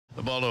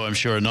Ubaldo, I'm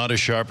sure not as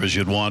sharp as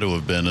you'd want to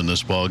have been in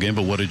this ball game,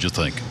 but what did you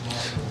think?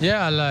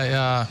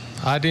 Yeah,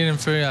 I didn't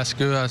feel as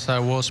good as I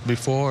was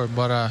before,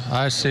 but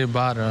I see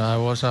better. I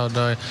was out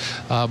there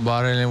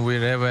battling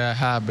with whatever I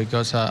had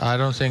because I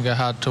don't think I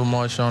had too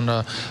much on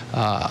the.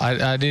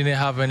 I didn't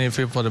have any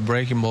feel for the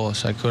breaking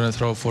balls. I couldn't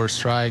throw for a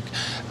strike.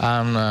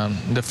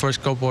 The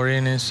first couple of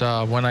innings,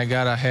 when I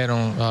got ahead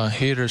on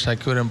hitters, I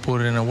couldn't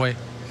put it away.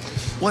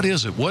 What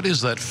is it? What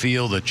is that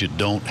feel that you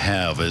don't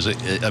have? Is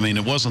it? I mean,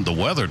 it wasn't the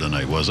weather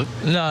tonight, was it?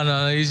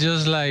 No. It's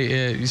just like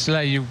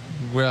you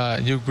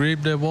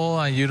grip the ball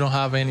and you don't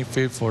have any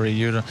feel for it.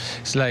 You don't.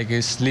 It's like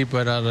it slipped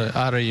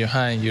out of your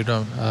hand. You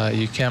don't.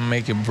 You can't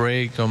make it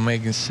break or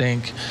make it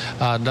sink.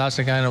 That's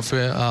the kind of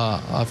feel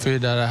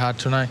that I had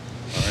tonight.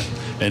 All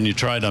right. And you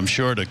tried, I'm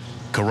sure, to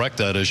correct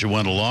that as you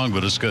went along,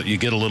 but you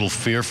get a little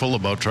fearful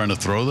about trying to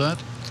throw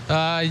that.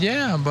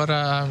 Yeah, but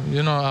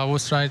I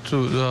was trying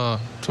to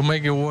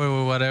make it work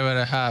with whatever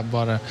I had.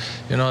 But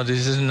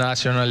this is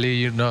National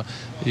League. You're not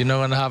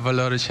gonna have a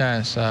lot of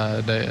chance.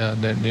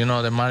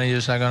 The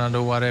managers are gonna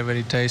do whatever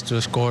it takes to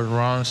score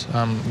runs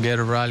and get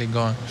a rally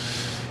going.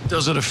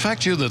 Does it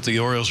affect you that the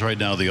Orioles right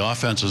now, the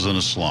offense is in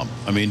a slump?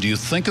 I mean, do you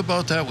think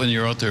about that when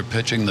you're out there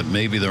pitching, that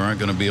maybe there aren't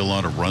going to be a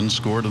lot of runs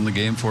scored in the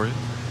game for you?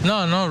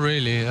 No, not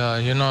really.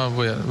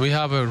 We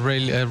have a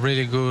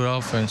really good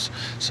offense.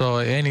 So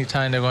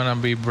anytime they're gonna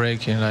be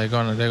breaking, they're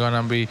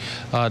gonna be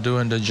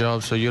doing the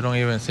job. So you don't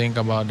even think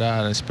about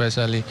that,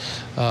 especially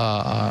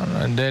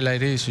on a day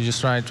like this. You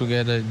just try to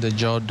get the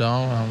job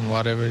done and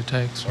whatever it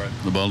takes. All right,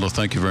 Ubaldo,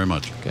 thank you very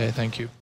much. Okay, thank you.